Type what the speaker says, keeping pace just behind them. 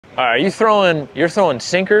All right, you're throwing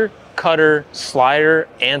sinker, cutter, slider,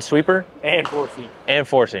 and sweeper? And four seam. And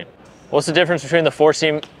four seam. What's the difference between the four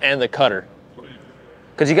seam and the cutter?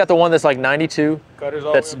 Because you got the one that's like 92,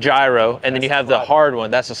 that's gyro, and then you have the hard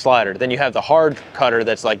one, that's a slider. Then you have the hard cutter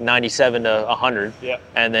that's like 97 to 100. Yeah.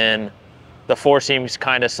 And then the four seam's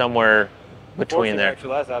kind of somewhere between there.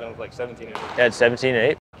 Actually, last outing was like 17 and 8. You had 17 and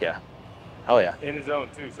 8? Yeah. Hell yeah. In his zone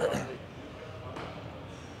too, so.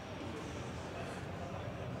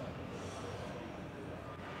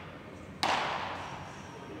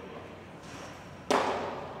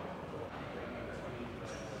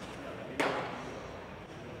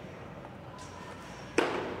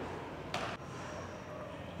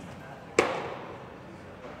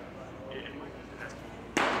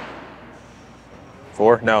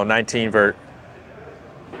 No, 19 vert.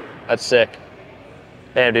 That's sick.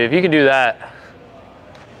 Damn, dude, if you can do that.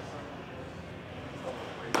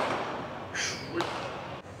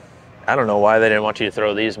 I don't know why they didn't want you to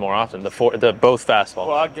throw these more often, the both fastballs.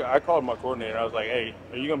 Well, I called my coordinator. I was like, hey,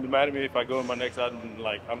 are you going to be mad at me if I go in my next outing and,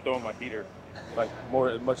 like, I'm throwing my heater, like,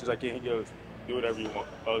 as much as I can? He goes, do whatever you want.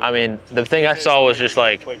 I mean, the thing I saw was just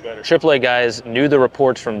like AAA guys knew the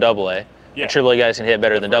reports from AA. Yeah. And AAA guys can hit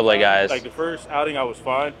better than AA guys. Like the first outing, I was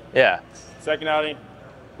fine. Yeah. Second outing,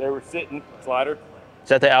 they were sitting slider. Is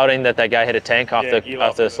that the outing that guy hit a tank off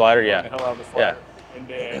the slider? Yeah. Yeah. And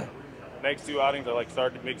then next two outings, I like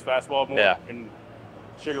started to mix fastball more. Yeah. And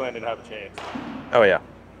Sugarland didn't have a chance. Oh yeah.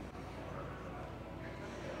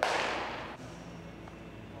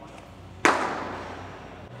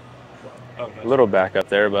 A little back up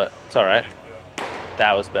there, but it's all right.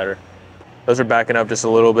 That was better. Those are backing up just a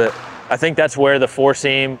little bit. I think that's where the four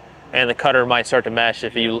seam and the cutter might start to mesh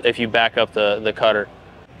if you back up the cutter.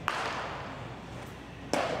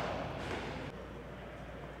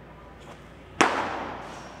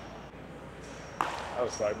 That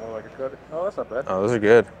was probably more like a cutter. Oh, that's not bad. Oh, those are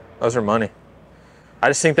good. Those are money. I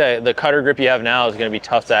just think that the cutter grip you have now is going to be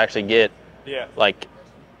tough to actually get. Yeah. Like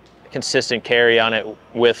consistent carry on it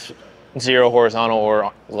with zero horizontal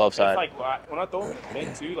or glove side. It's like when I throw them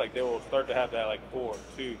in two, like they will start to have that like 4,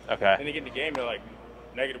 2. Okay. Then they get in the game, they're like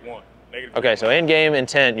 -1, -2. Okay, so in game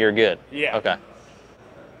intent, you're good. Yeah. Okay.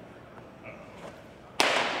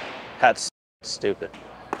 That's stupid.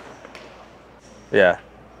 Yeah,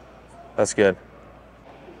 that's good.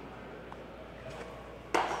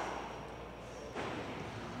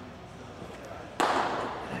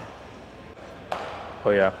 Oh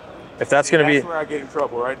yeah. If that's going to be... That's where I get in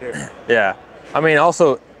trouble, right there. Yeah. I mean,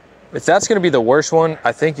 also, if that's going to be the worst one,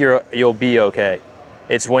 I think you'll be okay.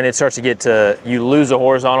 It's when it starts to get to, you lose a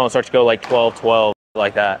horizontal and starts to go like 12, 12,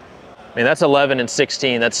 like that. I mean, that's 11 and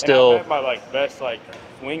 16. That's still... And I've had my like best like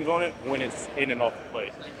swings on it when it's in and off the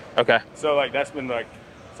plate. Okay. So like that's been like,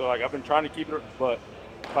 so like I've been trying to keep it, but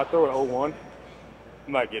if I throw it 0-1,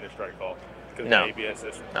 I'm not getting a strike call because of the ABS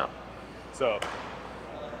system. No. So...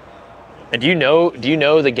 And do you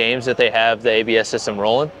know the games that they have the ABS system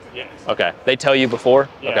rolling? Yes. Okay. They tell you before?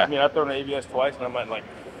 Yeah, okay. I mean, I've thrown an ABS twice, and I'm at like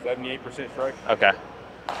 78% strike. Okay.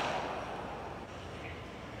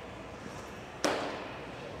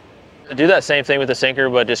 Do that same thing with the sinker,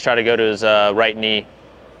 but just try to go to his right knee.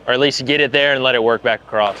 Or at least get it there and let it work back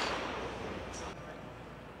across.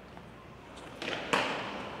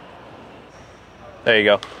 There you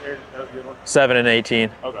go. That was a good one. 7 and 18.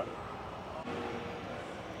 Okay.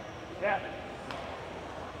 Yeah.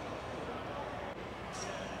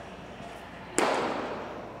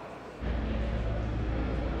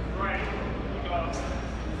 Right.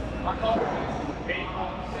 I call it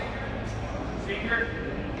sinker,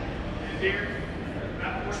 and here,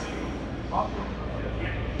 not forcing,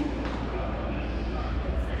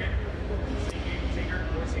 sinker,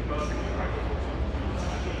 forcing both.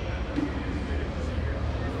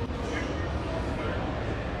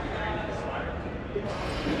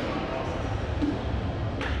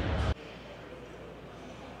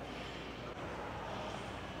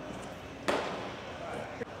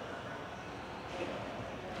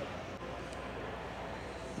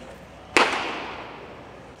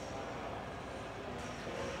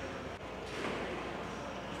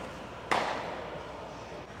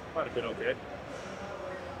 Might have been okay.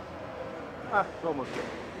 Almost good.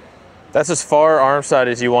 That's as far arm side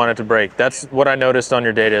as you want it to break. That's what I noticed on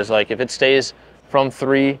your data is like if it stays from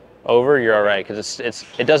 3 over, you're all right because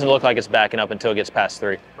it doesn't look like it's backing up until it gets past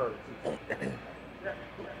 3. Perfect.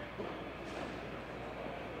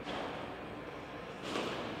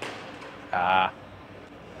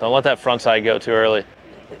 Don't let that front side go too early.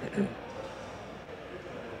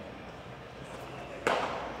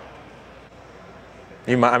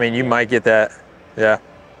 You might get that. Yeah.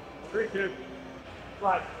 3-2.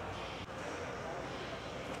 Slide.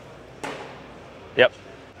 Yep,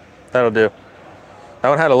 that'll do. That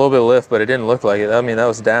one had a little bit of lift, but it didn't look like it. I mean, that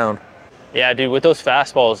was down. Yeah, dude, with those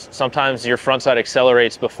fastballs, sometimes your front side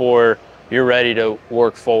accelerates before you're ready to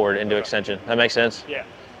work forward into extension. That makes sense? Yeah.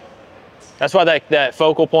 That's why that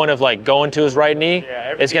focal point of like going to his right knee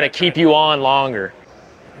is going to keep you on longer.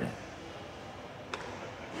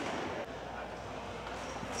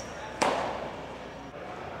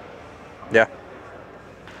 Yeah.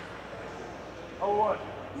 Oh, what?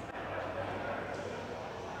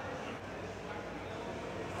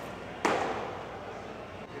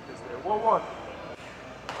 Get this there. 1-1.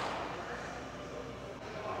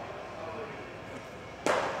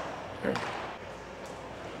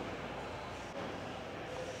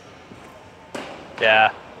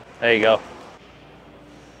 Yeah, there you go.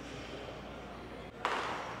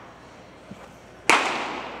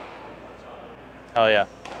 Oh yeah.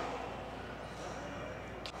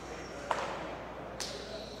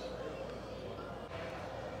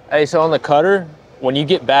 Hey, so on the cutter, when you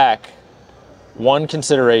get back, one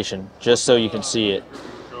consideration, just so you can see it.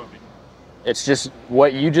 It's just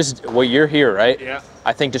what you're here, right? Yeah.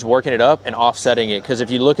 I think just working it up and offsetting it, because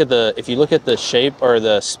if you look at the shape or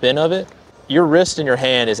the spin of it, your wrist and your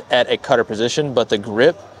hand is at a cutter position, but the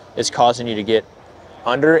grip is causing you to get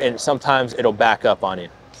under, and sometimes it'll back up on you.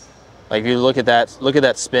 Like if you look at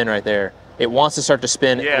that spin right there, it wants to start to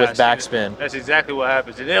spin with backspin. That's exactly what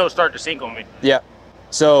happens, and then it'll start to sink on me. Yeah.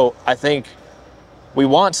 So I think we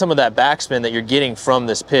want some of that backspin that you're getting from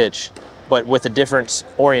this pitch, but with a different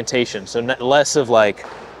orientation. So less of like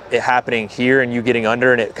it happening here and you getting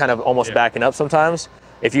under and it kind of almost backing up sometimes.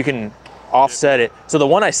 If you can offset it. So the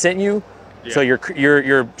one I sent you, so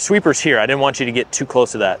your sweeper's here. I didn't want you to get too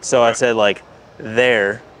close to that. So I said like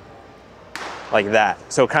there, like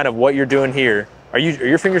that. So kind of what you're doing here. Are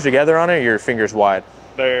your fingers together on it, or your fingers wide?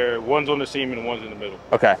 One's on the seam and one's in the middle.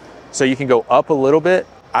 Okay. So you can go up a little bit.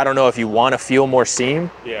 I don't know if you want to feel more seam,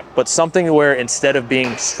 but something where instead of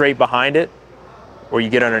being straight behind it, where you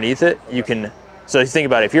get underneath it, you can, so you think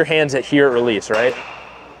about it, if your hand's at here at release, right?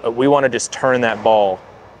 We want to just turn that ball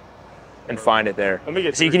and find it there.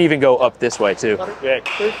 So you can even go up this way too. Yeah,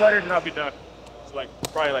 3 cutters and I'll be done. It's like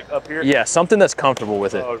probably like up here. Yeah, something that's comfortable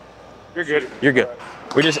with it. You're good. You're good.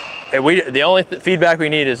 The only feedback we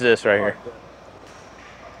need is this right here.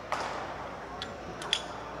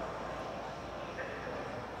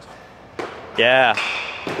 Yeah.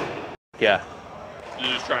 Yeah. You're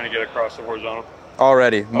just trying to get across the horizontal.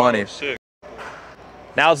 Already, money. Sick.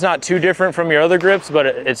 Now it's not too different from your other grips, but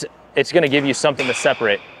it's going to give you something to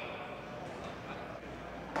separate.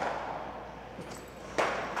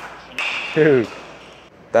 Dude,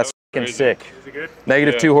 that's fucking sick. Is it good?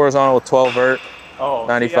 -2 horizontal with 12 vert. Oh,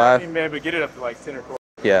 95. Yeah, I mean, man, but get it up to like 10 or 12.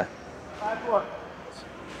 Yeah.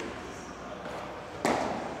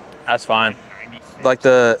 That's fine. Like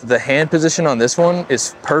the hand position on this one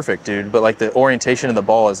is perfect, dude, but like the orientation of the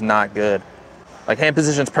ball is not good. Like hand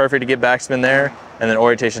position's perfect to get backspin there, and then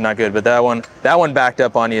orientation not good. But that one backed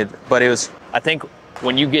up on you. But it was, I think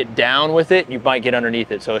when you get down with it, you might get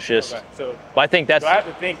underneath it. So it's just, So but I think that's. So I have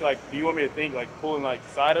to think like, do you want me to think like pulling like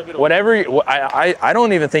side of it? Or whatever. I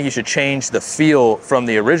don't even think you should change the feel from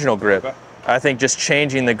the original grip. Okay. I think just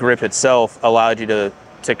changing the grip itself allowed you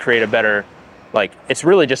to create a better, like it's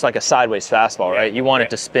really just like a sideways fastball, right? You want it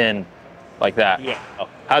to spin like that. Yeah.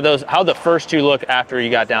 How the first two look after you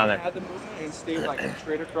got down there? Had the movement and stayed like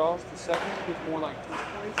straight across. The second was more like 2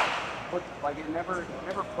 points, but like it never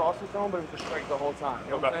crossed the zone, but it was just straight the whole time.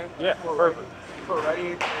 You know what I'm saying? Yeah, perfect. People were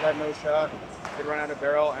ready, they had no shot, they ran out of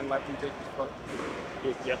barrel and left him take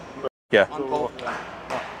his foot. Yeah. On both of them.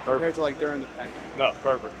 Compared to like during the pack. No,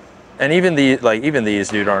 perfect. And even these,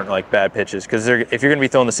 dude, aren't like bad pitches, because if you're gonna be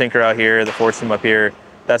throwing the sinker out here, the four seam up here,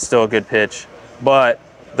 that's still a good pitch. But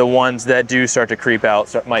the ones that do start to creep out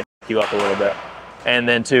might f you up a little bit, and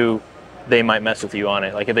then two, they might mess with you on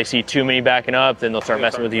it. Like if they see too many backing up, then they'll start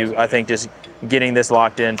messing with you. I think just getting this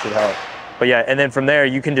locked in should help. But yeah, and then from there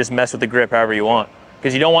you can just mess with the grip however you want,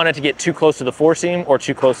 because you don't want it to get too close to the four seam or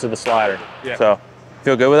too close to the slider. Yeah. So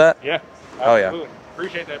feel good with that? Yeah. Oh yeah. Absolutely.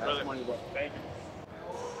 Appreciate that, brother. Thank you.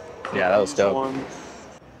 Yeah, that was dope.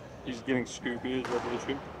 He's getting scoopy. Is that the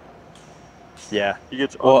issue? Yeah. He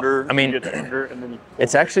gets Well, under. I mean, he gets under, and then he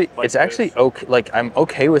it's actually okay. Like I'm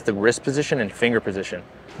okay with the wrist position and finger position,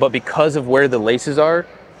 but because of where the laces are,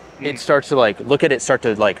 it starts to like start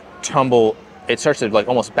to like tumble. It starts to like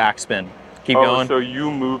almost backspin. Keep going. So you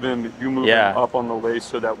move him up on the lace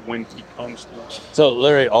so that when he comes to. So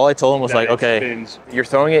literally, all I told him was That like, okay, spins. you're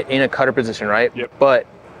throwing it in a cutter position, right? Yep. But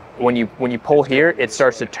when you pull here, it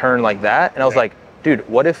starts to turn like that, and I was like, dude,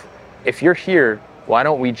 what if you're here? Why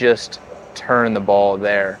don't we just turn the ball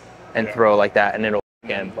there? and throw like that, and it'll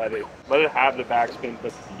and let it have the backspin,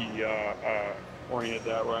 but be oriented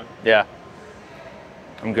that way. Yeah,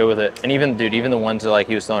 I'm good with it. And even the ones that like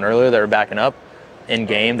he was throwing earlier that were backing up in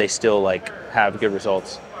game, they still like have good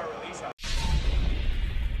results.